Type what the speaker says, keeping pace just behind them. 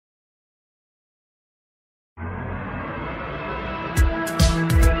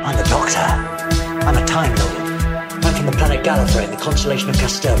Doctor, I'm a Time Lord. I'm from the planet Gallifrey in the constellation of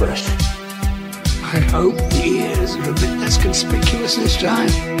Kasterborous. I hope the ears are a bit less conspicuous this time.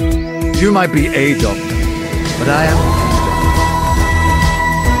 You might be a doctor, but I am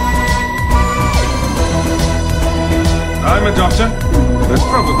I'm a doctor. That's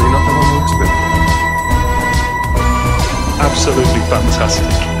probably not the one you expected. Absolutely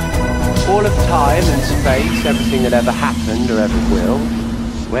fantastic. All of time and space, everything that ever happened or ever will.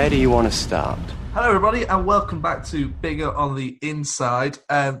 Where do you want to start? Hello, everybody, and welcome back to Bigger on the Inside.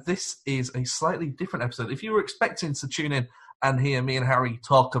 This is a slightly different episode. If you were expecting to tune in and hear me and Harry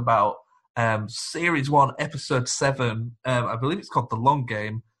talk about Series 1, Episode 7, I believe it's called The Long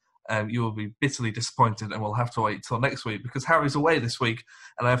Game, you will be bitterly disappointed and we'll have to wait till next week because Harry's away this week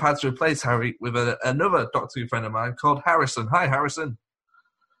and I've had to replace Harry with another Doctor Who friend of mine called Harrison. Hi, Harrison.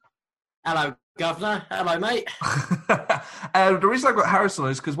 Hello, Governor. Hello, mate. The reason I've got Harrison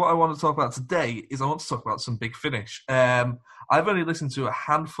is because what I want to talk about today is I want to talk about some Big Finish. I've only listened to a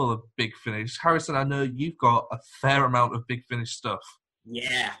handful of Big Finish. Harrison, I know you've got a fair amount of Big Finish stuff.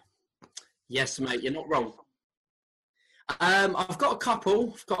 Yeah. Yes, mate, you're not wrong. I've got a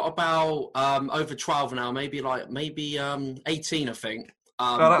couple. I've got about over 12 now, maybe 18, I think.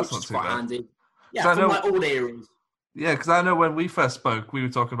 That's which is not quite too bad. handy. Yeah, from like all eras. Yeah, because I know when we first spoke, we were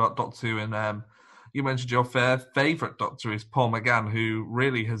talking about Doctor Who, and you mentioned your favourite Doctor is Paul McGann, who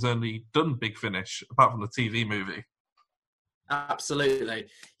really has only done Big Finish, apart from the TV movie. Absolutely.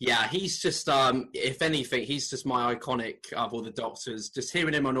 Yeah, he's just, if anything, he's just my iconic of all the Doctors. Just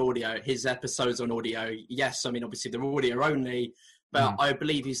hearing him on audio, his episodes on audio, yes, I mean, obviously they're audio only, but I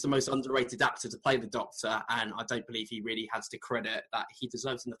believe he's the most underrated actor to play the Doctor, and I don't believe he really has the credit that he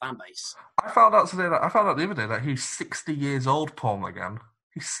deserves in the fan base. I found out the other day that he's 60 years old, Paul McGann.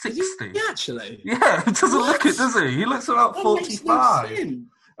 He's 60. Yeah, actually. Yeah, it doesn't look it, does he? He looks about 45.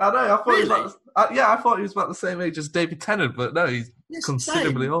 I know. I thought really? I thought he was about the same age as David Tennant, but no, he's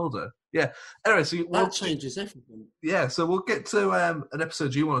considerably older. Yeah. Anyway, so that changes everything. Yeah, so we'll get to an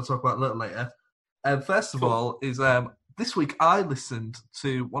episode you want to talk about a little later. First of all, is this week I listened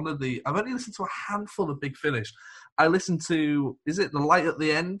to I've only listened to a handful of Big Finish. I listened to, is it The Light at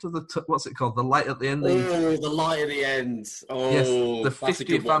the End of what's it called? The Light at the End. The Light at the End. Oh, yes, the that's a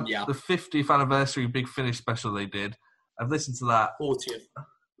good one, yeah. The 50th anniversary Big Finish special they did. I've listened to that. 40th.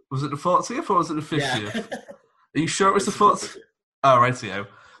 Was it the 40th or was it the 50th? Yeah. Are you sure it was the 40th? Oh, rightio.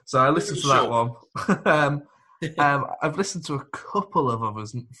 So I listened to that one. I've listened to a couple of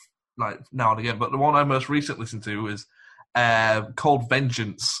others, like now and again, but the one I most recently listened to was Cold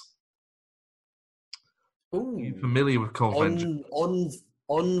Vengeance. Ooh. Are you familiar with Cold Vengeance?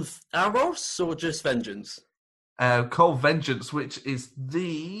 On Arrows or just Vengeance? Cold Vengeance, which is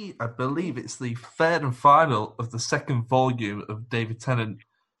I believe it's the third and final of the second volume of David Tennant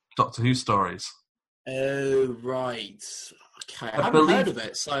Doctor Who stories. Oh, right. Okay, I haven't heard of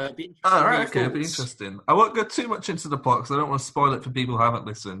it, so it'd be interesting. Oh, right, okay, it'd be interesting. I won't go too much into the plot because I don't want to spoil it for people who haven't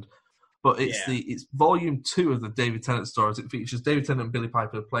listened. But it's volume 2 of the David Tennant stories. It features David Tennant and Billy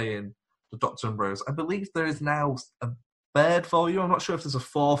Piper playing the Doctor and Rose. I believe there is now a third volume. I'm not sure if there's a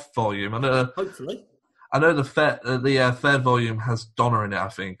fourth volume. Hopefully. I know the third volume has Donna in it, I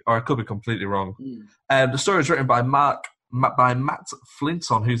think, or I could be completely wrong. The story is written by Matt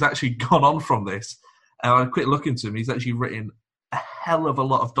Flinton, who's actually gone on from this. I quick look into him. He's actually written a hell of a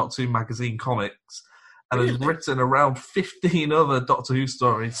lot of Doctor Who magazine comics and has written around 15 other Doctor Who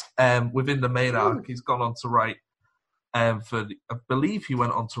stories within the main arc. He's gone on to write I believe he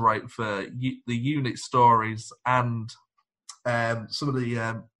went on to write for the unit stories and some of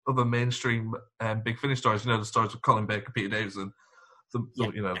the other mainstream Big Finish stories. You know, the stories with Colin Baker, Peter Davison,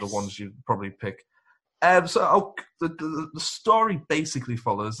 the ones you probably pick. The story basically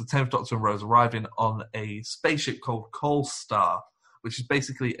follows the 10th Doctor and Rose arriving on a spaceship called Coal Star, which is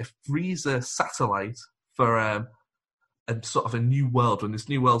basically a freezer satellite for a sort of a new world. When this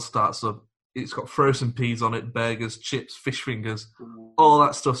new world starts up, it's got frozen peas on it, burgers, chips, fish fingers, all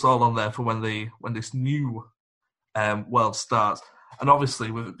that stuff's all on there for when this new world starts. And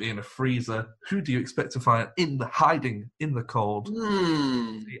obviously, with it being a freezer, who do you expect to find hiding in the cold?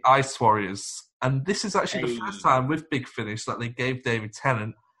 The Ice Warriors. And this is actually the first time with Big Finish that they gave David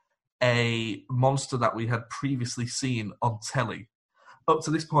Tennant a monster that we had previously seen on telly. Up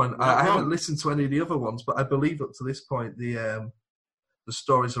to this point, I haven't listened to any of the other ones, but I believe up to this point the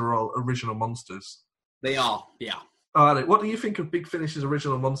stories are all original monsters. They are, yeah. What do you think of Big Finish's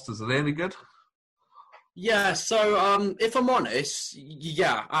original monsters? Are they any good? Yeah, so if I'm honest,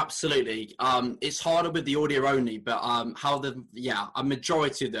 yeah, absolutely. It's harder with the audio only, but a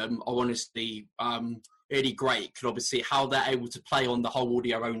majority of them are honestly really great. Because obviously how they're able to play on the whole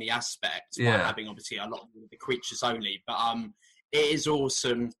audio only aspect by having obviously a lot of the creatures only, but it is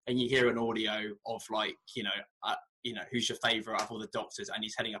awesome. And you hear an audio of like who's your favourite of all the Doctors, and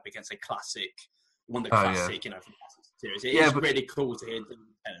he's heading up against a classic, one of the classic from the classic series. It is really cool to hear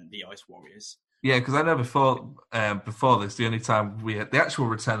the Ice Warriors. Yeah, because I know before this, the only time we had the actual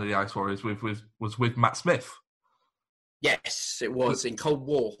return of the Ice Warriors was with Matt Smith. Yes, it was in Cold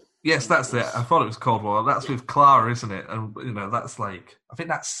War. Yes, that's it. I thought it was Cold War. That's with Clara, isn't it? And that's like, I think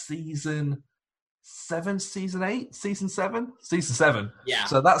that's season 7, season 8, season 7, season 7. Yeah.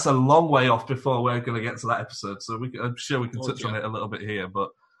 So that's a long way off before we're going to get to that episode. So I'm sure we can touch on it a little bit here, but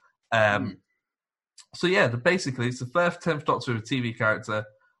so yeah, basically it's the first 10th Doctor of a TV character.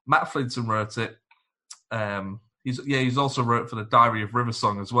 Matt Flinton wrote it. He's also wrote for the Diary of River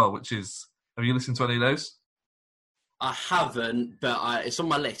Song as well, which is, have you listened to any of those? I haven't, but it's on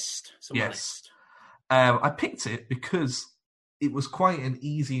my list. I picked it because it was quite an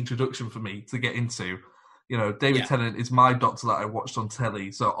easy introduction for me to get into. David Tennant is my Doctor that I watched on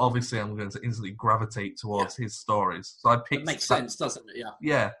telly, so obviously I'm going to instantly gravitate towards his stories. So I picked. It makes sense, doesn't it? Yeah.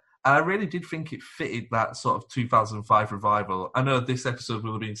 Yeah. And I really did think it fitted that sort of 2005 revival. I know this episode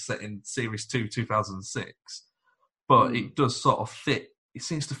will have been set in Series 2, 2006, but it does sort of fit. It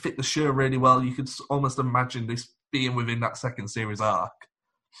seems to fit the show really well. You could almost imagine this being within that second series arc.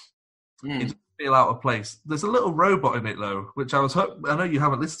 It doesn't feel out of place. There's a little robot in it, though, which I know you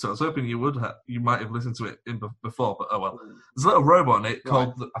haven't listened to. I was hoping you would have. You might have listened to it before, but oh well. There's a little robot in it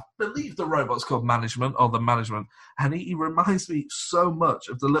called, I believe the robot's called Management, or the Management, and he reminds me so much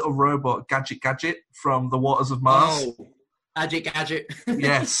of the little robot Gadget from The Waters of Mars. Oh, Gadget.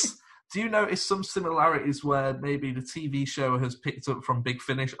 Yes. Do you notice some similarities where maybe the TV show has picked up from Big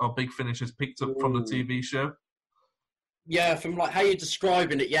Finish, or Big Finish has picked up from the TV show? Yeah, from like how you're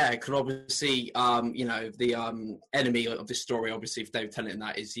describing it, yeah, because obviously, the enemy of this story, obviously, if David Tennant in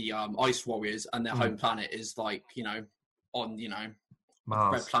that, is the Ice Warriors, and their home planet is like, on,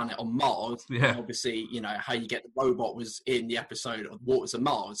 Mars. Red Planet on Mars. Yeah. And obviously, how you get the robot was in the episode of Waters of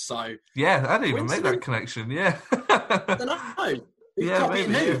Mars. So yeah, I didn't even make that connection. Yeah. I don't know. Yeah,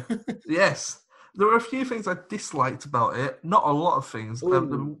 maybe. Yes. There were a few things I disliked about it. Not a lot of things.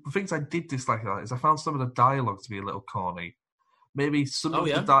 The things I did dislike about it is I found some of the dialogue to be a little corny. Maybe some of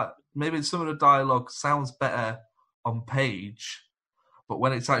the dialogue sounds better on page, but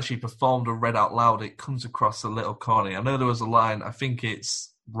when it's actually performed or read out loud, it comes across a little corny. I know there was a line, I think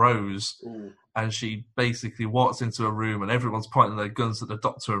it's Rose, and she basically walks into a room and everyone's pointing their guns at the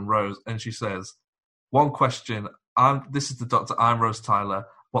Doctor and Rose, and she says, "One question, this is the Doctor, I'm Rose Tyler.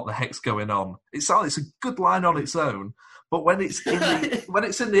 What the heck's going on?" It's a good line on its own, but when it's in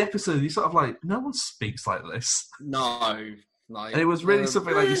the episode, you sort of like, no one speaks like this. No. And it was really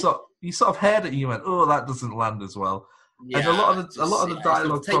something like you sort of heard it and you went, "Oh, that doesn't land as well." Yeah, and a lot of the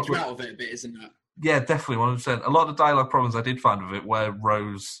dialogue takes you out of it a bit, isn't it? Yeah, definitely 100%. A lot of the dialogue problems I did find with it were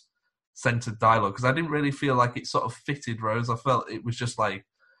Rose-centered dialogue, because I didn't really feel like it sort of fitted Rose. I felt it was just like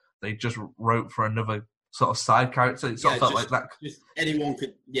they just wrote for another sort of side character. It sort of felt like that. Anyone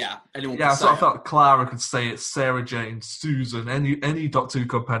could. Yeah, I sort of felt Clara could say it, Sarah Jane, Susan, any Doctor Who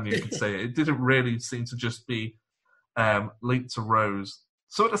companion could say it. It didn't really seem to just be linked to Rose.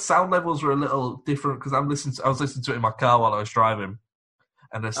 Some of the sound levels were a little different because I was listening to it in my car while I was driving,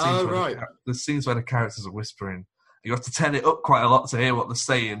 and there's scenes where the characters are whispering. You have to turn it up quite a lot to hear what they're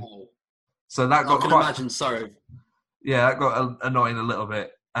saying. So that got imagine. Sorry. Yeah, that got annoying a little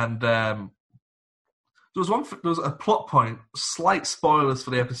bit, and there was a plot point. Slight spoilers for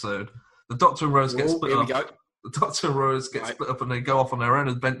the episode. The Doctor and Rose get split up. The Doctor and Rose get split up, and they go off on their own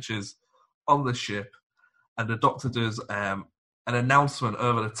adventures on the ship. And the Doctor does an announcement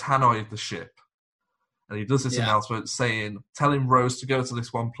over the tannoy of the ship, and he does this announcement telling Rose to go to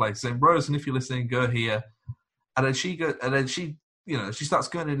this one place, saying, "Rose, and if you're listening, go here." And then she starts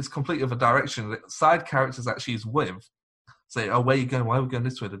going in this completely other direction. The side characters that she's with say, "Oh, where are you going? Why are we going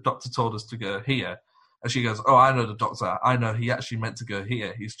this way? The Doctor told us to go here." And she goes, "Oh, I know the Doctor. I know he actually meant to go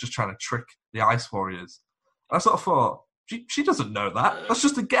here. He's just trying to trick the Ice Warriors." And I sort of thought, she doesn't know that. That's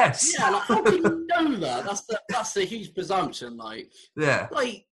just a guess. Yeah, like, how do you know that? That's a huge presumption. Like,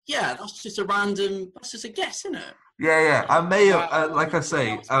 that's just a guess, isn't it? Yeah. I may have, like I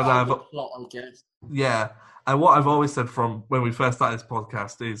say, and I've plot, I guess. Yeah, and what I've always said from when we first started this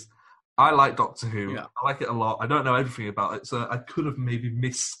podcast is, I like Doctor Who. Yeah. I like it a lot. I don't know everything about it, so I could have maybe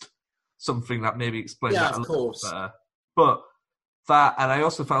missed something that maybe explains that a little bit better. But that, and I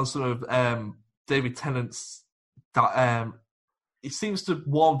also found some of David Tennant's. It seems to have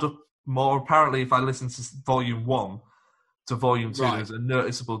warmed up more. Apparently, if I listen to Volume 1, to Volume 2, Right. there's a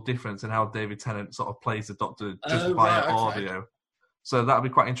noticeable difference in how David Tennant sort of plays the Doctor just via audio. So that would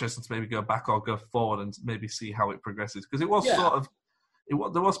be quite interesting to maybe go back or go forward and maybe see how it progresses. Because it was sort of...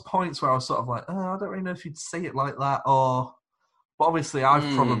 there was points where I was sort of like, oh, I don't really know if you'd say it like that, or... But obviously,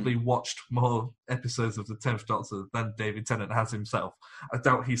 I've probably watched more episodes of the 10th Doctor than David Tennant has himself. I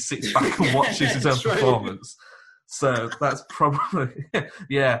doubt he sits back and watches his own performance. So that's probably...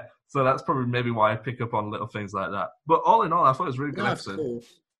 yeah, so that's probably maybe why I pick up on little things like that. But all in all, I thought it was a really good episode. Cool.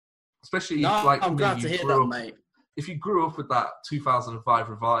 Especially, I'm glad to hear that, mate. If you grew up with that 2005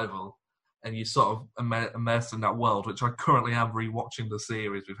 revival and you sort of immersed in that world, which I currently am rewatching the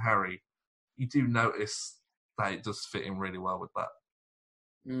series with Harry, you do notice that it does fit in really well with that.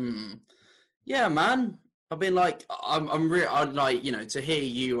 Yeah, man. I mean, like, I'd like, you know, to hear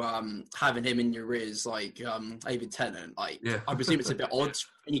you having him in your ears, like David Tennant. Like, I presume it's a bit odd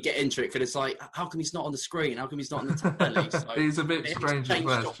when you get into it, because it's like, how come he's not on the screen? How come he's not on the telly? So, he's a bit strange at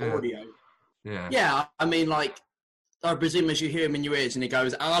first. Audio. Yeah. I mean, like, I presume as you hear him in your ears and he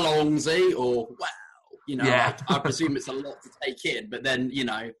goes, "Alonzi," or "Wow," you know, like, I presume it's a lot to take in. But then, you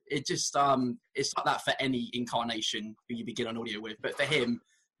know, it just it's like that for any incarnation who you begin on audio with. But for him,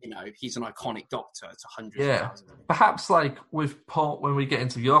 you know, he's an iconic Doctor to hundreds of thousands. Perhaps like with Paul, when we get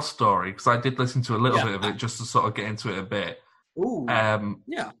into your story, because I did listen to a little bit of it just to sort of get into it a bit. Ooh.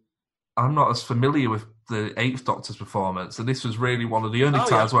 I'm not as familiar with the 8th Doctor's performance, and this was really one of the only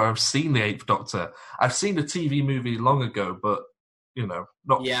times where I've seen the 8th Doctor. I've seen the TV movie long ago, but, you know,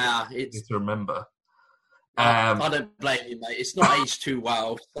 not it's to remember. I don't blame you, mate. It's not aged too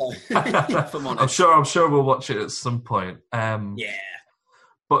well. So, if I'm honest. I'm sure we'll watch it at some point.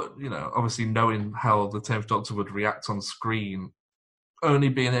 But, you know, obviously knowing how the 10th Doctor would react on screen, only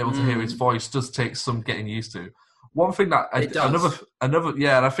being able to hear his voice does take some getting used to. One thing that and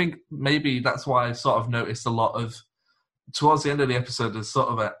I think maybe that's why I sort of noticed a lot of, towards the end of the episode, there's sort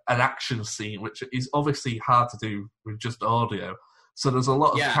of an action scene, which is obviously hard to do with just audio. So there's a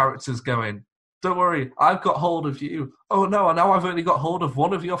lot of characters going, "Don't worry, I've got hold of you. Oh no, now I've only got hold of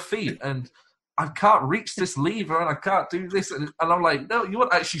one of your feet, and I can't reach this lever, and I can't do this." And I'm like, no, you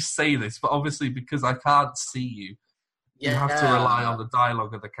won't actually say this, but obviously because I can't see you, you have to rely on the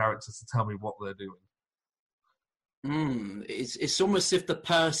dialogue of the characters to tell me what they're doing. It's almost if the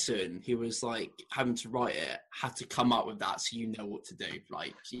person who was like having to write it had to come up with that, so you know what to do.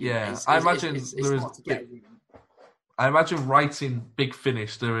 Like, I imagine writing Big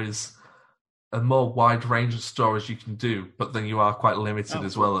Finish, there is a more wide range of stories you can do, but then you are quite limited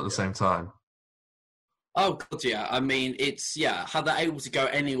as well at the same time. Oh god, yeah. I mean, it's how they're able to go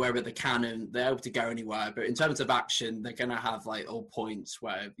anywhere with the canon. They're able to go anywhere, but in terms of action, they're going to have like all points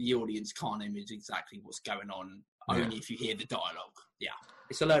where the audience can't image exactly what's going on. Only if you hear the dialogue. Yeah,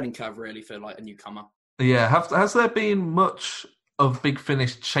 it's a learning curve really for like a newcomer. Yeah, has there been much of Big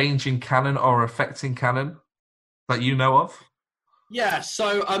Finish changing canon or affecting canon that you know of? Yeah,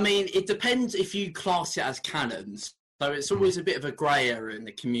 so I mean, it depends if you class it as canons. So it's always a bit of a grey area in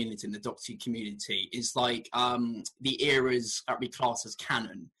the community, in the Doctor Community. Is like the eras that we class as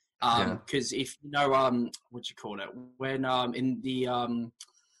canon. Because if you know, what do you call it? When in the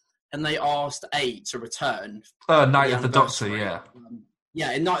and they asked 8 to return. Night of the Doctor,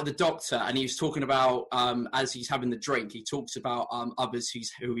 in Night of the Doctor, and he was talking about as he's having the drink, he talks about others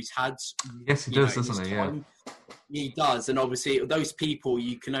who he's had. Yes, he does, doesn't he? Yeah, he does, and obviously those people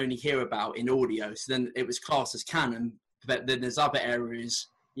you can only hear about in audio. So then it was classed as canon, but then there's other areas.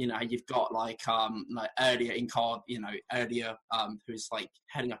 You know, you've got like earlier who's like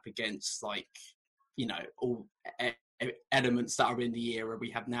heading up against like, you know, all elements that are in the era we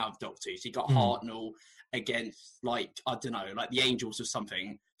have now of Doctor. So you got Hartnell against like, I don't know, like the Angels or something.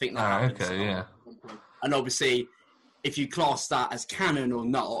 I think that happens. Okay, yeah. And obviously, if you class that as canon or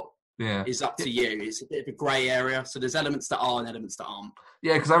not, is up to you. It's a bit of a grey area. So there's elements that are and elements that aren't.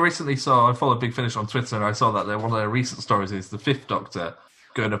 Yeah, because I followed Big Finish on Twitter, and I saw that one of their recent stories is the 5th Doctor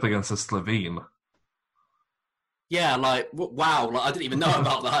going up against a Slovene. Yeah, like wow! Like, I didn't even know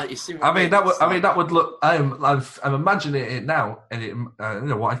about that. You see that would look. I'm imagining it now, and it,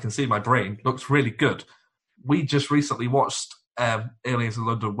 what I can see in my brain looks really good. We just recently watched Aliens in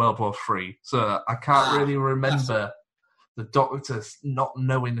London World War III, so I can't really remember the Doctor not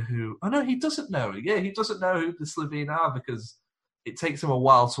knowing who. Oh no, he doesn't know. Yeah, he doesn't know who the Slovene are because it takes him a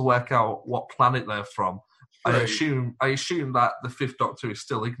while to work out what planet they're from. I assume that the 5th Doctor is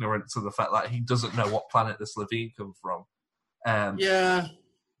still ignorant to the fact that he doesn't know what planet the Slovene come from.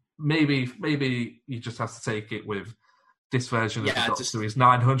 Maybe you just have to take it with this version of the Doctor is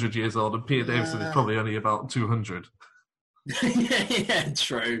 900 years old, and Peter Davison is probably only about 200. Yeah,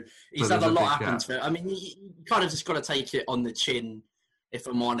 true. He's So had a there's a lot big happen gap. to it. I mean, you kind of just got to take it on the chin, if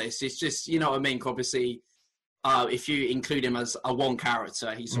I'm honest. It's just, you know what I mean? Obviously, if you include him as a one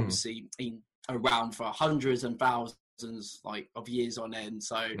character, he's obviously been around for hundreds and thousands of years on end.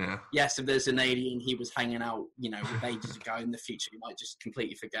 So yes, if there's an alien he was hanging out, with ages ago, in the future you might just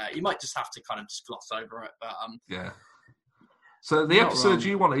completely forget. You might just have to kind of just gloss over it. But So the episode wrong.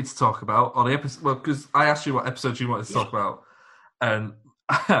 you wanted to talk about, or the episode, well, because I asked you what episode you wanted to talk about, and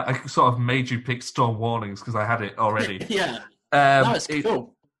I sort of made you pick Storm Warnings because I had it already. yeah, that's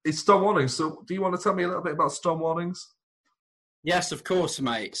cool. It's Storm Warnings. So do you want to tell me a little bit about Storm Warnings? Yes, of course,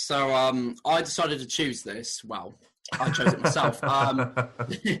 mate. So I decided to choose this. Well, I chose it myself.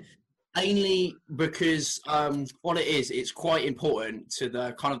 Mainly because what it is, it's quite important to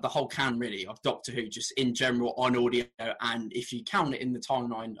the kind of the whole canon, really, of Doctor Who, just in general on audio, and if you count it in the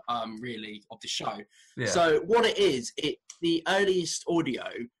timeline, really, of the show. Yeah. So what it is, it's the earliest audio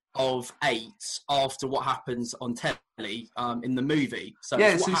of 8 after what happens on telly in the movie. So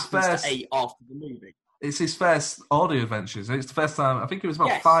it's what happens to 8 after the movie. It's his first audio adventures. It's the first time, I think it was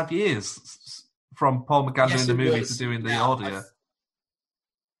about 5 years from Paul McGann doing the movie to doing the audio.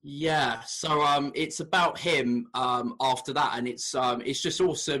 Yeah, so it's about him after that, and it's just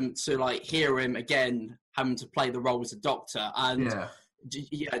awesome to hear him again having to play the role as a Doctor, and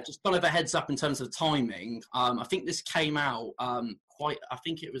just kind of a heads up in terms of timing. I think this came out I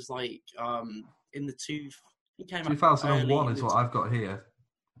think it was in the 2001 is what I've got here.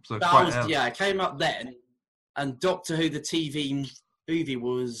 So it came out then, and Doctor Who the TV movie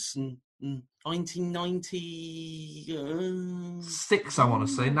was 1996, I want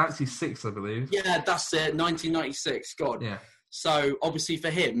to say 96, I believe. Yeah, that's it, 1996. God. Yeah. So obviously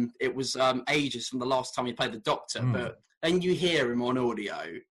for him, it was ages from the last time he played the Doctor, but then you hear him on audio.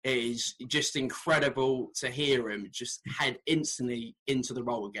 It is just incredible to hear him just head instantly into the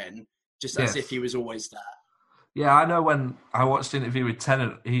role again, just as if he was always there. Yeah, I know when I watched the interview with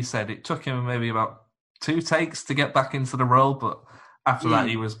Tennant, he said it took him maybe about 2 takes to get back into the role, but after that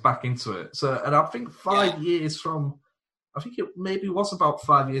he was back into it. So, and I think 5 years from, I think it maybe was about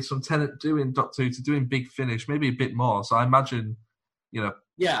 5 years from Tennant doing Doctor Who to doing Big Finish, maybe a bit more. So I imagine,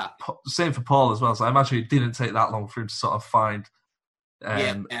 same for Paul as well. So I imagine it didn't take that long for him to sort of find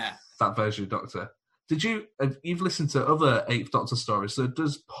that version of Doctor. You've listened to other Eighth Doctor stories, so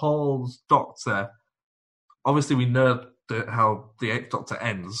does Paul's Doctor, obviously we know how the Eighth Doctor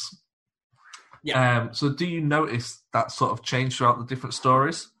ends. Yeah. So do you notice that sort of change throughout the different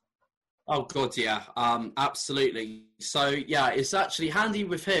stories? Oh, God, yeah. Absolutely. So, it's actually handy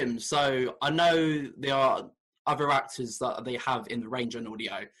with him. So I know there are other actors that they have in the range on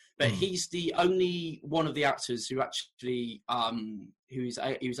audio, but he's the only one of the actors who actually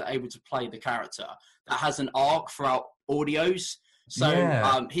he was able to play the character that has an arc throughout audios.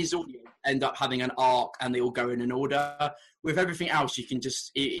 So his audio end up having an arc, and they all go in an order. With everything else, you can just,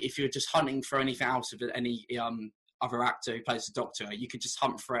 if you're just hunting for anything else with any other actor who plays the Doctor, you could just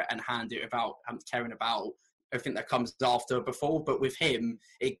hunt for it and hand it without caring about everything that comes after or before. But with him,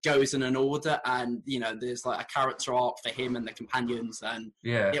 it goes in an order, and there's a character arc for him and the companions, and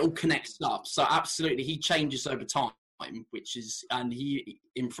it all connects up. So absolutely, he changes over time, and he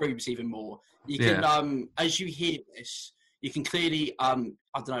improves even more. You can, as you hear this, you can clearly, I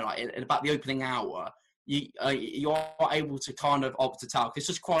don't know, in about the opening hour, you are able to kind of opt to tell. It's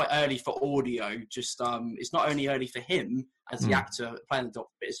just quite early for audio. Just it's not only early for him as the actor playing the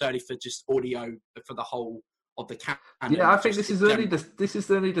Doctor, but it's early for just audio for the whole of the canon. Yeah, I think this is only the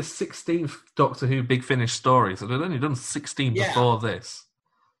 16th Doctor Who Big Finish story. So they've only done 16 before this.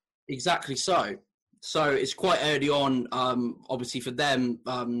 Exactly so. So it's quite early on, obviously for them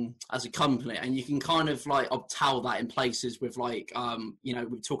as a company, and you can kind of tell that in places with we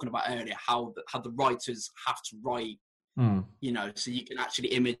were talking about earlier how the writers have to write, so you can actually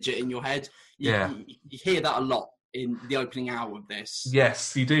image it in your head. You hear that a lot in the opening hour of this.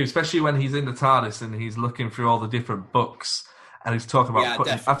 Yes, you do, especially when he's in the TARDIS and he's looking through all the different books and he's talking about.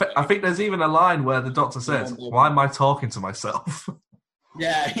 I think there's even a line where the Doctor says, "Why am I talking to myself?"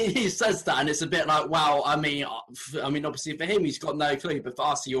 Yeah, he says that, and it's a bit like, wow. I mean, obviously for him, he's got no clue, but for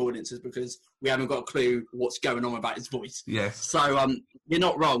us, the audience, is because we haven't got a clue what's going on about his voice. Yes. So you're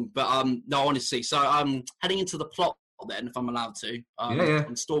not wrong, but no, honestly. So heading into the plot then, if I'm allowed to,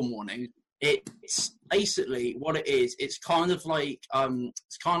 on Storm Warning, it's basically what it is. It's kind of like on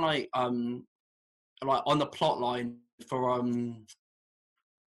the plot line for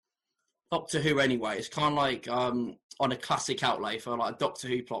Doctor Who anyway. It's kind of like on a classic outlay for a Doctor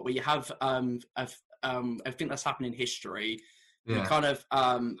Who plot where you have everything that's happened in history. You kind of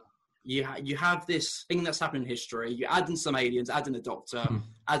You have this thing that's happened in history. You add in some aliens, add in a doctor,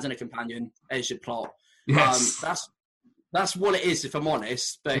 add in a companion. There's your plot. Yes. That's what it is, if I'm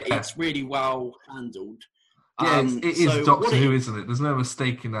honest. But it's really well handled. Yeah, it is Doctor Who, isn't it? There's no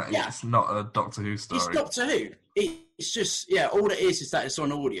mistaking that it's not a Doctor Who story. It's Doctor Who. It's just, all it is that it's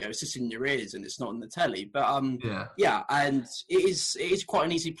on audio. It's just in your ears and it's not on the telly. But, and it is quite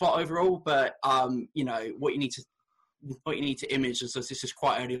an easy plot overall. But, what you need to image is this is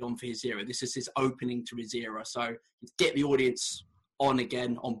quite early on for his era. This is his opening to his era. So get the audience on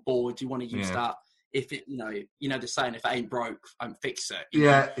board. You want to use that. If it, the saying, if it ain't broke, fix it.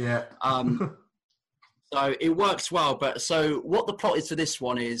 Yeah. So it works well, but so what the plot is for this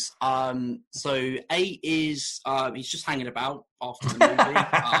one is, so 8 is, he's just hanging about after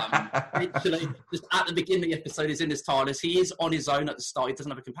the movie. Literally, just at the beginning of the episode, he's in his TARDIS. He is on his own at the start. He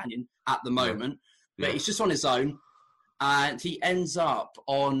doesn't have a companion at the moment, but he's just on his own. And he ends up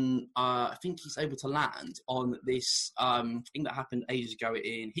on, I think he's able to land on this thing that happened ages ago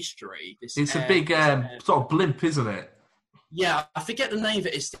in history. It's a big sort of blimp, isn't it? Yeah, I forget the name of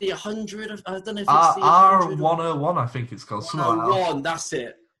it. It's the 100. I don't know if it's the R101, I think it's called. 101, that's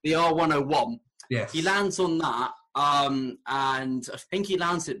it. The R101. Yes. He lands on that, and I think he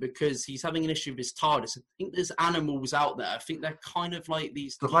lands it because he's having an issue with his TARDIS. I think there's animals out there. I think they're kind of like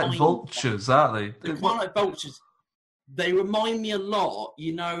these... They're like vultures, aren't they? They're kind of like vultures. They remind me a lot,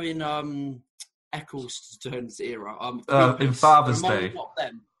 in Eccleston's era. In Father's Day.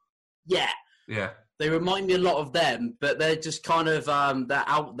 Yeah. They remind me a lot of them, but they're just kind of they're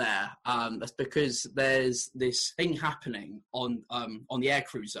out there. That's because there's this thing happening on the air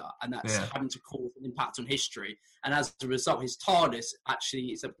cruiser, and that's having to cause an impact on history. And as a result, his TARDIS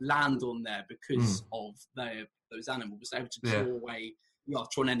actually is a land on there because of those animals. They're able to draw away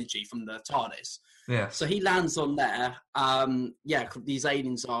Tron energy from the TARDIS. Yeah. So he lands on there. These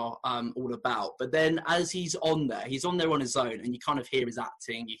aliens are all about. But then as he's on there on his own, and you kind of hear his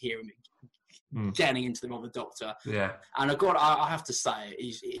acting. You hear him getting into the role of the Doctor. Yeah. And I have to say,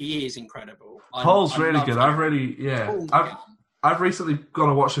 he is incredible. Paul's really good. I've recently gone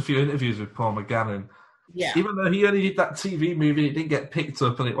and watched a few interviews with Paul McGann. Yeah. Even though he only did that TV movie, it didn't get picked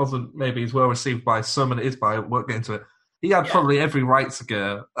up, and it wasn't maybe as well received by some, and it is by. I won't get into it. He had probably every right to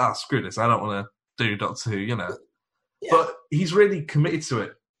go, screw this, I don't want to do Doctor Who, Yeah. But he's really committed to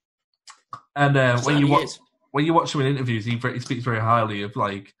it. And when you watch him in interviews, he speaks very highly of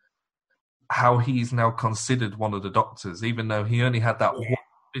like how he's now considered one of the Doctors, even though he only had that one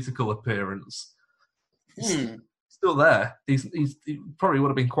physical appearance. He's still there. He probably would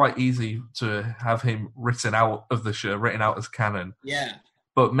have been quite easy to have him written out of the show, written out as canon. Yeah.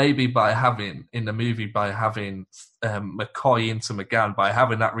 But maybe by having McCoy into McGann, by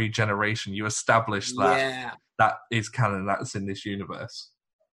having that regeneration, you establish that that is canon, that's in this universe.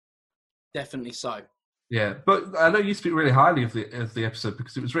 Definitely so. Yeah, but I know you speak really highly of the episode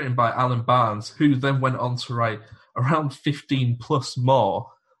because it was written by Alan Barnes, who then went on to write around 15 plus more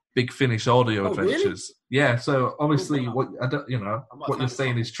Big Finish audio adventures. Really? Yeah, so obviously what you're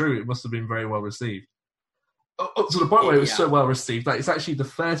saying is true. It must have been very well received. Up to the point where it was so well received that it's actually the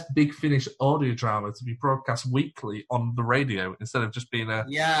first Big Finish audio drama to be broadcast weekly on the radio instead of just being a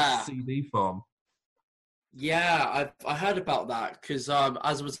CD form. Yeah, I heard about that because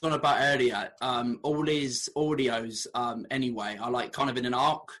as I was on about earlier, all his audios anyway are like kind of in an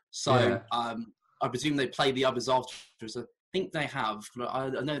arc. So I presume they play the others afterwards. I think they have. I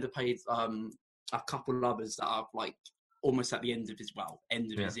know they played a couple of others that are like almost at the end of his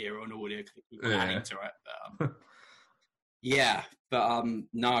his era on audio. Adding to it. But,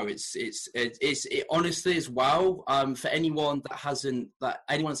 no, it's honestly as well, for anyone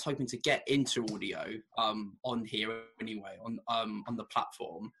anyone's hoping to get into audio, on here anyway, on the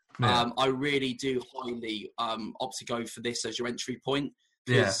platform, I really do highly, opt to go for this as your entry point.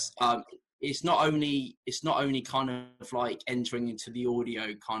 Because, it's not only kind of like entering into the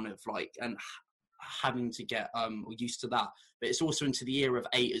audio kind of like, and having to get used to that, but it's also into the era of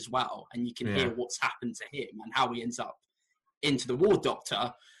 8 as well, and you can hear what's happened to him and how he ends up into the War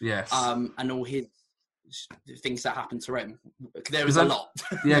Doctor, and all his things that happened to him. There is a lot.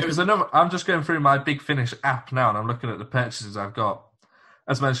 Because I'm just going through my Big Finish app now, and I'm looking at the purchases I've got.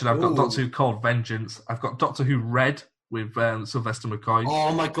 As mentioned, I've got Doctor Who Cold Vengeance. I've got Doctor Who Red with Sylvester McCoy.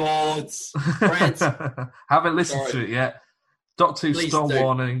 Oh my God! Haven't listened to it yet. Doctor Who Storm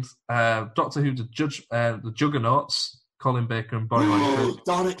Warnings, Doctor Who the Juggernauts, Colin Baker and Bonnie Langford.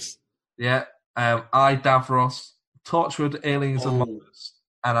 Darn it! Yeah, I Davros, Torchwood, Aliens Among Us,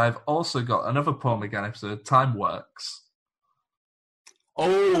 and I've also got another Paul McGann episode, Time Works.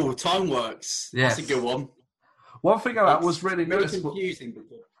 Oh, Time Works. Yes. That's a good one. One thing that was really very noticeable. confusing.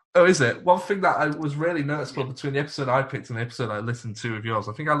 Oh, is it? One thing that I was really noticeable between the episode I picked and the episode I listened to of yours,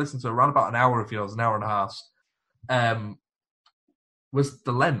 I think I listened to around about an hour of yours, an hour and a half, was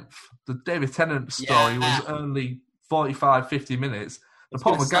the length. The David Tennant story was only 45, 50 minutes. The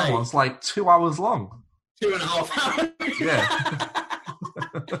Paul McGann one's like 2 hours long. 2.5 hours. Yeah.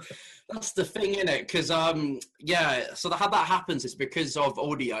 That's the thing, isn't it? Because, so how that happens is because of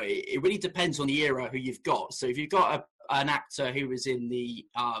audio. It really depends on the era who you've got. So if you've got an actor who was in the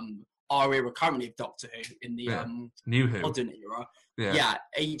our era currently of Doctor Who, in the New Who modern era,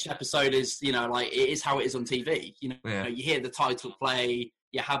 each episode is, like, it is how it is on TV. You hear the title play,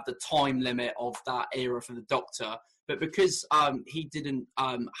 you have the time limit of that era for the Doctor. But because he didn't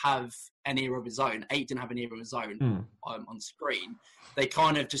have an era of his own, 8 didn't have an era of his own on screen, they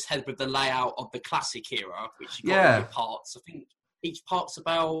kind of just head with the layout of the classic era, which you got in parts. I think each part's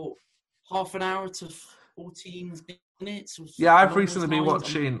about half an hour to 14 minutes. Yeah, I've recently been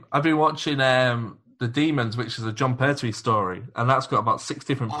watching. I've been watching The Demons, which is a John Pertwee story, and that's got about 6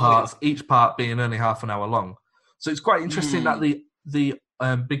 different parts, each part being only half an hour long. So it's quite interesting that the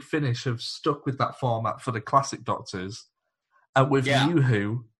Big Finish have stuck with that format for the classic Doctors, and with New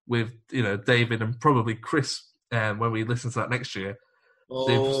Who, with David and probably Chris, when we listen to that next year,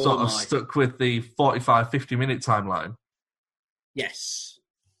 they've sort of stuck with the 45, 50-minute timeline. Yes.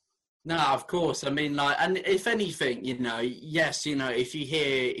 No, of course. I mean, like, and if anything, yes, if you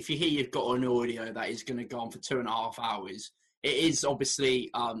hear you've got an audio that is going to go on for 2.5 hours, it is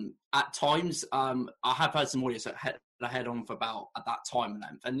obviously at times. I have heard some audios that head on for about at that time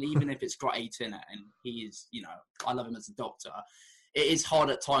length, and even if it's got 8 in it, and he is, I love him as a Doctor. It is hard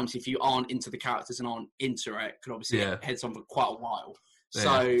at times if you aren't into the characters and aren't into it, because obviously it heads on for quite a while.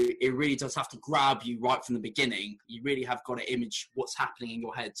 So it really does have to grab you right from the beginning. You really have got to image what's happening in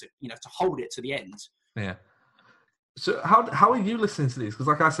your head to hold it to the end. Yeah. So how are you listening to these? Because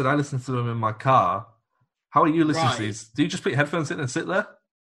like I said, I listen to them in my car. How are you listening to these? Do you just put your headphones in and sit there?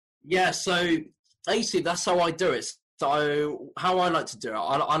 Yeah. So basically, that's how I do it. So how I like to do it,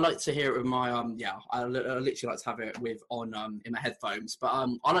 I like to hear it with my I literally like to have it on in my headphones. But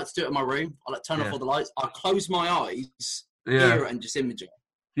I like to do it in my room. I like to turn off all the lights. I close my eyes. Hear it and just image it.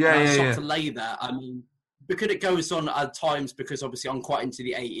 To lay there. I mean, because it goes on at times, because obviously I'm quite into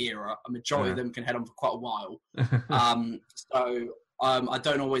the 8 era. A majority of them can head on for quite a while. I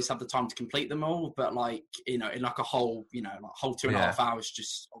don't always have the time to complete them all, but like in like a whole whole 2.5 hours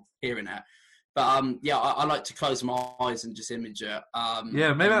just of hearing it. But I like to close my eyes and just image it.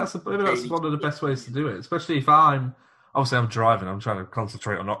 Maybe that's one of the best ways to do it, especially if I'm driving. I'm trying to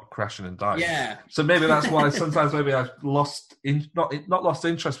concentrate on not crashing and dying. Yeah. So maybe that's why sometimes maybe I've not lost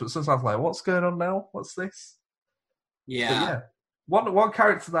interest, but sometimes like, what's going on now? What's this? Yeah. One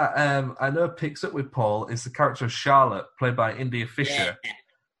character that I know picks up with Paul is the character of Charlotte, played by India Fisher.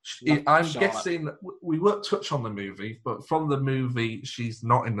 Yeah. I'm guessing we won't touch on the movie, but from the movie, she's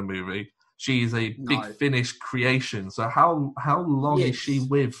not in the movie. She's a Big Finish creation. So how long is she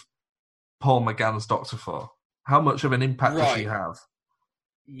with Paul McGann's Doctor for? How much of an impact does she have?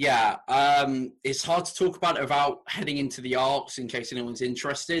 Yeah, it's hard to talk about it without heading into the arcs in case anyone's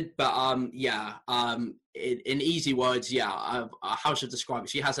interested. But in easy words, how should I describe it?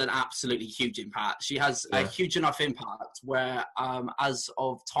 She has an absolutely huge impact. She has a huge enough impact where, as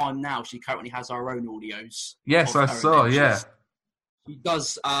of time now, she currently has her own audios. Yes, I saw. She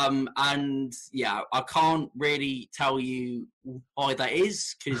does, and I can't really tell you why that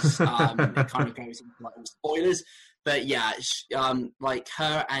is because it kind of goes into like all spoilers. But like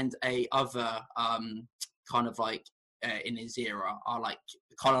her and a other kind of like in his era are like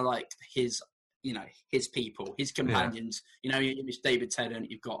kind of like his his people, his companions. You image David Tennant,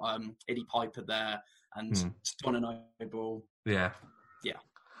 you've got Eddie Piper there, and Donna Noble. Yeah.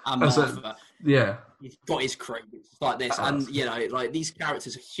 And Martha. He's got his crew like this, and like these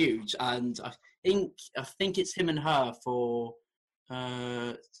characters are huge. And I think it's him and her for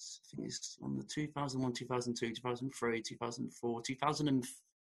I think it's on the 2001, 2002, 2003, 2004,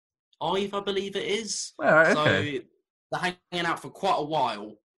 2005, I believe it is. Okay. So they're hanging out for quite a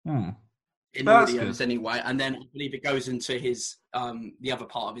while in audios anyway, and then I believe it goes into his the other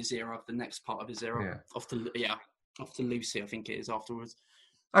part of his era, the next part of his era, off to Lucy, I think it is afterwards.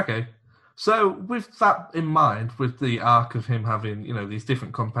 Okay, so with that in mind, with the arc of him having, these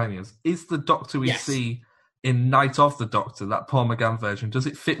different companions, is the Doctor we see in Night of the Doctor, that Paul McGann version, does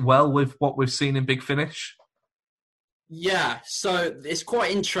it fit well with what we've seen in Big Finish? Yeah, so it's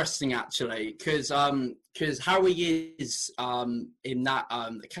quite interesting actually, because how he is in that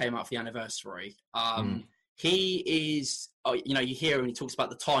that came out for the anniversary. He is, you hear him and he talks about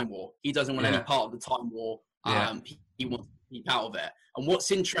the Time War. He doesn't want any part of the Time War. He wants keep out of it. And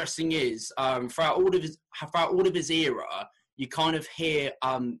what's interesting is throughout all of his era, you kind of hear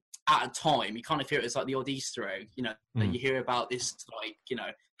at a time, you kind of hear it as like the odd Easter egg, that you hear about this, like,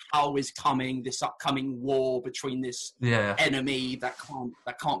 how is coming, this upcoming war between this enemy that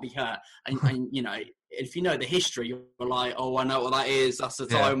can't be hurt. And if you know the history, you're like, oh, I know what that is. That's the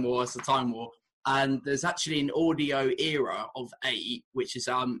Time War. It's the Time War. And there's actually an audio era of 8, which is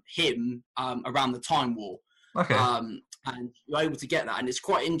him around the Time War. Okay. And you're able to get that, and it's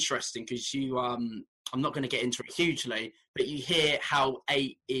quite interesting because you I'm not going to get into it hugely, but you hear how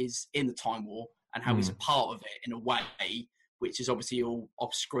 8 is in the Time War and how he's a part of it in a way, which is obviously all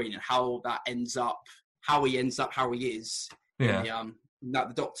off screen, and how that ends up, how he is in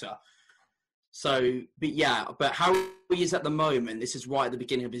the Doctor. So, but how he is at the moment, this is right at the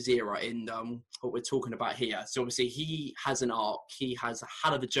beginning of his era in what we're talking about here. So obviously he has an arc, he has a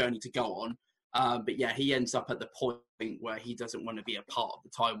hell of a journey to go on. But he ends up at the point where he doesn't want to be a part of the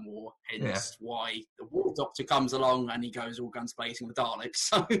Time War, hence why the War Doctor comes along and he goes all guns blazing with Daleks.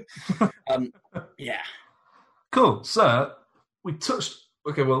 So, Cool. Sir, we touched...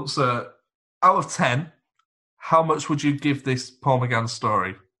 Okay, well, sir, out of 10, how much would you give this Paul McGann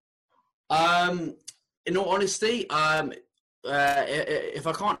story? In all honesty, if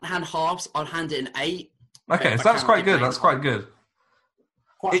I can't hand halves, I'll hand it an 8. Okay, so that's quite good. That's quite good.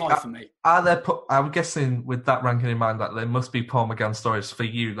 Quite high for me. I'm guessing with that ranking in mind that there must be Paul McGann stories for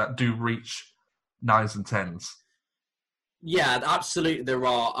you that do reach 9s and 10s. Yeah, absolutely there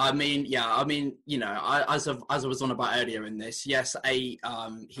are. I mean, as I was on about earlier in this, yes, 8,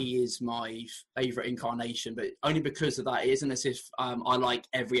 he is my favourite incarnation, but only because of that. It isn't as if I like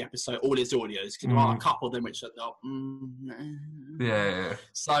every episode, all his audios, because there are a couple of them which are Yeah.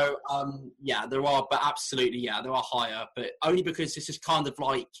 So, there are, but absolutely, there are higher, but only because this is kind of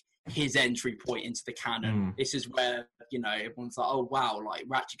like his entry point into the canon. This is where, everyone's like, oh, wow, like,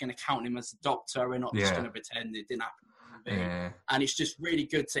 we're actually going to count him as the Doctor, we're not just going to pretend it didn't happen. And it's just really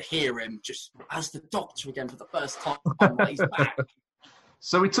good to hear him just as the Doctor again for the first time. He's back.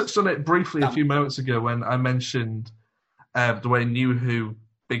 So we touched on it briefly a few moments ago when I mentioned the way New Who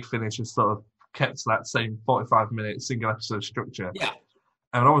Big Finish has sort of kept that same 45-minute single episode structure. Yeah.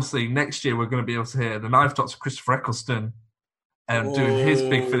 And obviously next year we're going to be able to hear the Ninth Doctor Christopher Eccleston doing his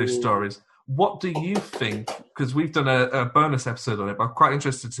Big Finish stories. What do you think? Because we've done a bonus episode on it, but I'm quite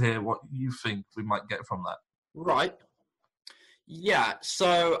interested to hear what you think we might get from that. Right. Yeah,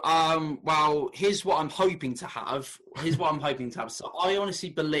 so, here's what I'm hoping to have. So I honestly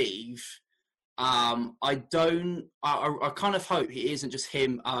believe, I kind of hope he isn't just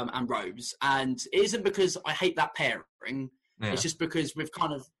him and Rose. And it isn't because I hate that pairing. Yeah. It's just because we've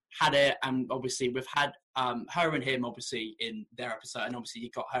kind of had it, and obviously we've had her and him, obviously, in their episode. And obviously you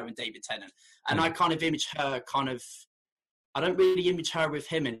got her and David Tennant. And I kind of image her I don't really image her with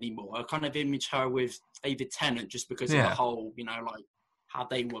him anymore. I kind of image her with David Tennant just because of the whole, like how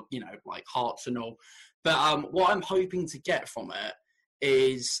they were, like hearts and all. But what I'm hoping to get from it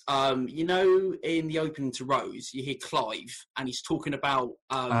is, in the opening to Rose, you hear Clive and he's talking about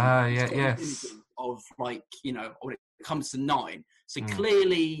of like, when it comes to 9. So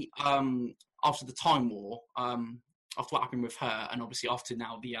clearly, after the Time War, after what happened with her, and obviously after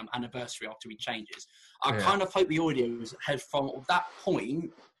now the anniversary after he changes, I kind of hope the audios head from that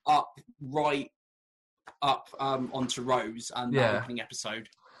point up onto Rose and the opening episode.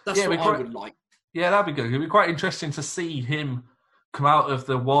 That's what I would like. Yeah, that'd be good. It'd be quite interesting to see him come out of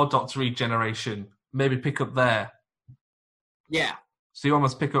the War Doctor generation, maybe pick up there. Yeah. So you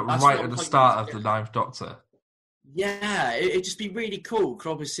almost pick up right at the start of the Ninth Doctor. Yeah, it'd just be really cool,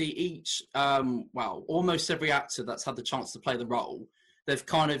 because obviously each, almost every actor that's had the chance to play the role, they've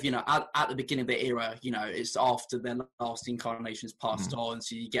kind of, at the beginning of their era, it's after their last incarnation's passed on,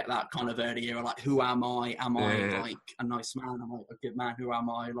 so you get that kind of early era, like, who am I? Am I, like, a nice man? Am I a good man? Who am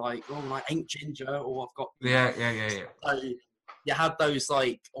I? Like, oh, like, ain't Ginger, or I've got... Yeah. So you have those,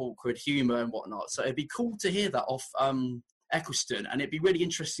 like, awkward humour and whatnot, so it'd be cool to hear that off Eccleston, and it'd be really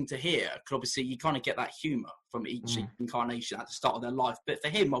interesting to hear, because obviously you kind of get that humour from each incarnation at the start of their life. But for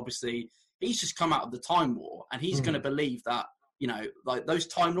him, obviously, he's just come out of the Time War, and he's going to believe that, like those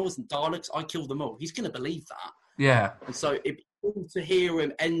Time Lords and Daleks, I killed them all. He's going to believe that. Yeah. And so it'd be cool to hear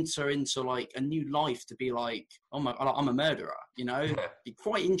him enter into like a new life, to be like, oh my, I'm a murderer. It'd be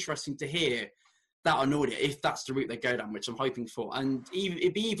quite interesting to hear that on audio, if that's the route they go down, which I'm hoping for. And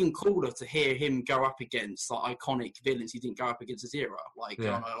it'd be even cooler to hear him go up against like iconic villains he didn't go up against his era, like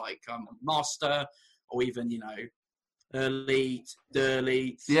Master, or even Elite, the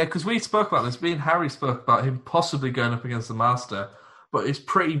Elite. Yeah, because we spoke about this. Me and Harry spoke about him possibly going up against the Master, but it's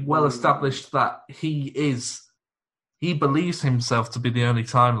pretty well established that he is he believes himself to be the only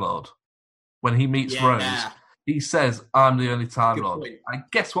Time Lord. When he meets Rose, he says, I'm the only Time Good Lord. point. I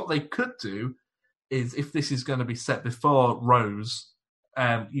guess what they could do is, if this is going to be set before Rose,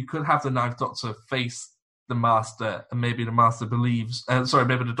 you could have the Ninth Doctor face the Master, and maybe the Master believes...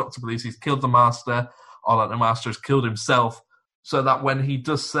 maybe the Doctor believes he's killed the Master, or that the Master has killed himself, so that when he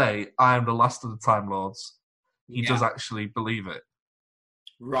does say, I am the last of the Time Lords, he does actually believe it.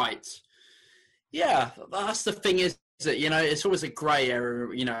 Right. Yeah, that's the thing is that, it's always a grey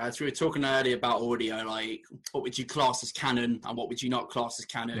area, as we were talking earlier about audio, like, what would you class as canon and what would you not class as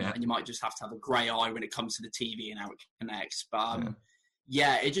canon? Yeah. And you might just have to have a grey eye when it comes to the TV and how it connects. But,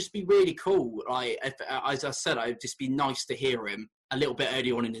 it'd just be really cool. Like, as I said, it'd just be nice to hear him a little bit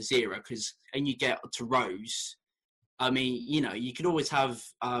early on in his era, because when you get to Rose, I mean, you could always have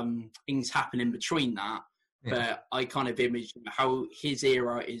things happen in between that. Yeah. But I kind of image how his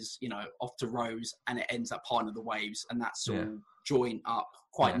era is, off to Rose, and it ends up Part of the Waves, and that's all joined up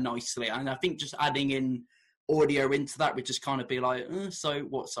quite nicely. And I think just adding in audio into that would just kind of be like, so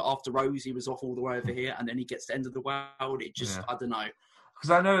what? So after Rose, he was off all the way over here, and then he gets to End of the World. It just, I don't know.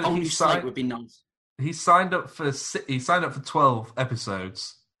 Because I know that he signed would be nice. He signed up for 12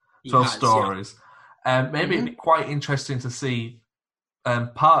 episodes, 12 stories. Maybe it'd be quite interesting to see.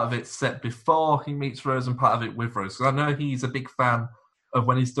 Part of it set before he meets Rose and part of it with Rose. Because I know he's a big fan of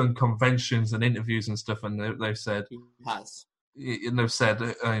when he's done conventions and interviews and stuff, and they've said... He has. And they've said,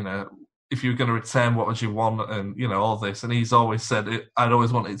 if you were going to return, what would you want? And, all this. And he's always said, I'd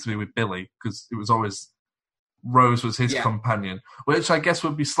always want it to be with Billy, because it was always... Rose was his companion. Which I guess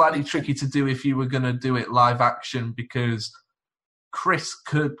would be slightly tricky to do if you were going to do it live action, because Chris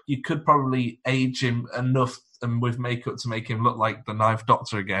you could probably age him enough and with makeup to make him look like the Ninth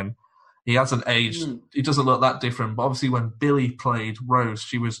Doctor again. He hasn't aged. He doesn't look that different. But obviously when Billy played Rose,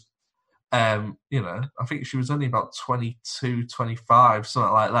 she was, I think she was only about 22, 25,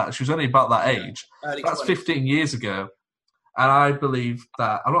 something like that. She was only about that age. That's 15 years ago. And I believe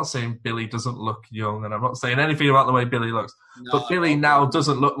that, I'm not saying Billy doesn't look young, and I'm not saying anything about the way Billy looks, but Billy now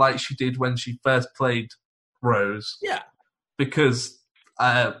doesn't look like she did when she first played Rose. Yeah. Because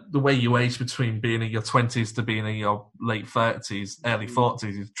the way you age between being in your 20s to being in your late 30s, early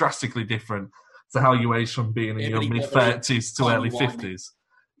 40s is drastically different to how you age from being in your mid-30s to early 50s.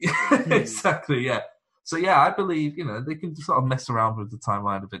 Exactly, yeah. So, I believe, they can sort of mess around with the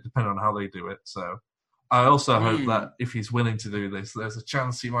timeline a bit, depending on how they do it. So, I also hope that if he's willing to do this, there's a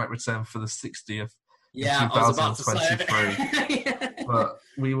chance he might return for the 60th in 2023. But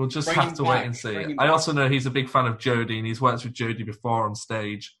we will just have to wait and see. I also know he's a big fan of Jodie, and he's worked with Jodie before on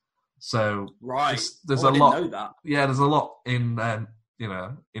stage. So there's a lot. Know that. Yeah, there's a lot in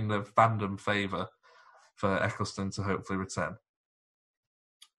in the fandom favour for Eccleston to hopefully return.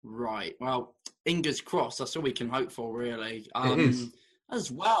 Right. Well, fingers crossed. That's all we can hope for, really. It is. As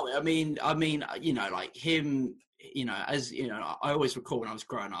well. I mean, like him. I always recall when I was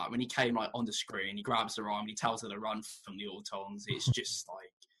growing up, when he came like on the screen, he grabs her arm, he tells her to run from the Autons. It's just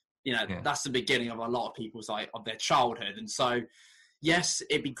like, that's the beginning of a lot of people's of their childhood. And so, yes,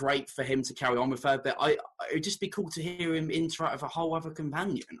 it'd be great for him to carry on with her, but it'd just be cool to hear him interact with a whole other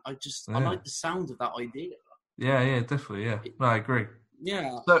companion. I like the sound of that idea. Yeah, definitely. Yeah, no, I agree.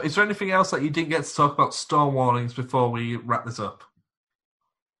 Yeah. So, is there anything else that you didn't get to talk about Storm Warnings before we wrap this up?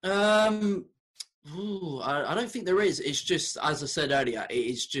 I don't think there is. It's just, as I said earlier, it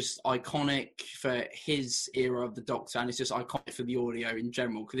is just iconic for his era of the Doctor, and it's just iconic for the audio in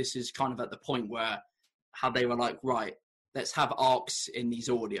general, because this is kind of at the point where how they were like, right, let's have arcs in these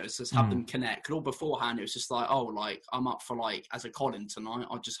audios, let's have them connect. And all beforehand, it was just like, I'm up for as a Colin tonight,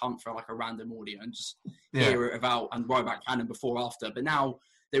 I'll just hunt for a random audio and just hear it about and write about canon before or after. But now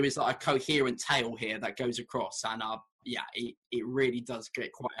there is a coherent tale here that goes across, and it really does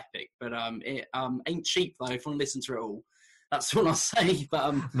get quite epic. But it ain't cheap though. If you want to listen to it all, that's what I say.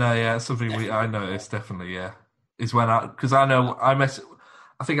 But it's something I noticed definitely. Yeah, is when because I know I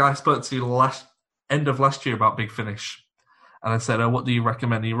think I spoke to you end of last year about Big Finish, and I said, what do you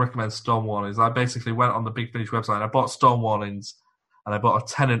recommend? You recommend Storm Warnings. I basically went on the Big Finish website and I bought Storm Warnings, and I bought a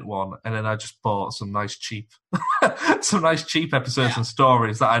Tennant one, and then I just bought some nice cheap episodes and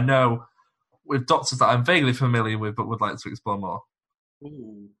stories that I know with Doctors that I'm vaguely familiar with, but would like to explore more.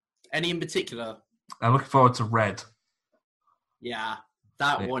 Ooh. Any in particular? I'm looking forward to Red. Yeah,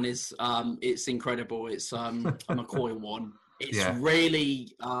 that one is it's incredible. It's a McCoy one. It's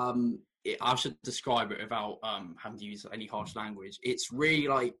really I should describe it without having to use any harsh language. It's really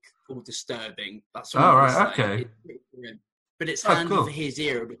all disturbing. That's what okay. But it's handy for his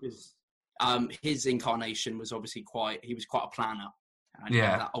era, because his incarnation was obviously quite a planner. And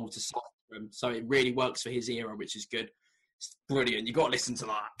that alter side So it really works for his era, which is good. It's brilliant. You've got to listen to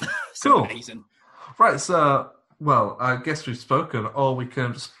that. It's Cool. amazing. Right, so, well, I guess we've spoken all we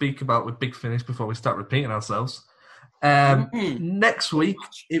can speak about with Big Finish before we start repeating ourselves. Next week,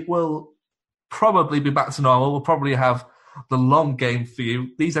 it will probably be back to normal. We'll probably have the long game for you.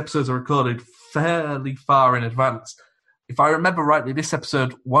 These episodes are recorded fairly far in advance. If I remember rightly, this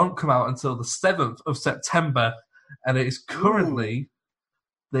episode won't come out until the 7th of September, and it is currently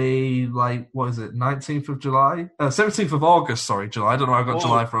the, 19th of July? 17th of August, sorry, July. I don't know where I got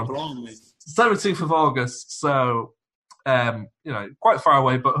July from. 17th of August, so, quite far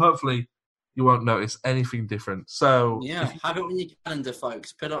away, but hopefully you won't notice anything different. So yeah, have it on your calendar,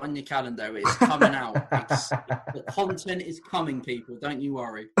 folks. Put it on your calendar. It's coming out. The content is coming, people. Don't you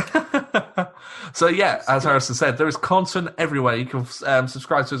worry. So yeah, as Harrison said, there is content everywhere. You can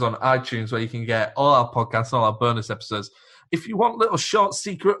subscribe to us on iTunes, where you can get all our podcasts, all our bonus episodes. If you want little short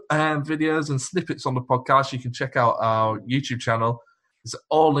secret videos and snippets on the podcast, you can check out our YouTube channel. It's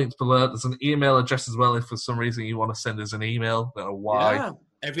all linked below. There's an email address as well if for some reason you want to send us an email. I don't know why. Yeah.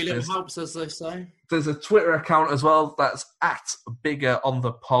 Every little helps, as they say. There's a Twitter account as well. That's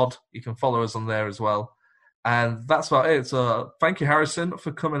 @BiggerOnThePod. You can follow us on there as well. And that's about it. So thank you, Harrison,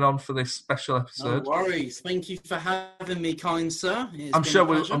 for coming on for this special episode. No worries. Thank you for having me, kind sir. I'm sure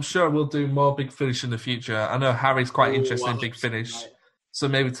we'll do more Big Finish in the future. I know Harry's quite interested in Big Finish. Right. So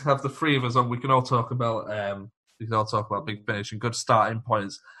maybe to have the three of us on, we can all talk about Big Finish and good starting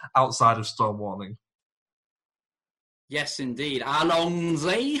points outside of Storm Warning. Yes, indeed.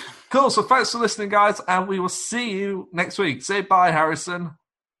 Alonzi. Cool. So thanks for listening, guys, and we will see you next week. Say bye, Harrison.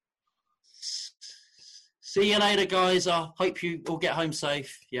 See you later, guys. I hope you all get home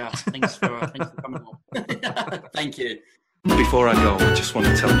safe. Yeah, thanks for coming on. Thank you. Before I go, I just want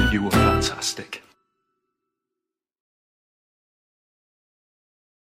to tell you were fantastic.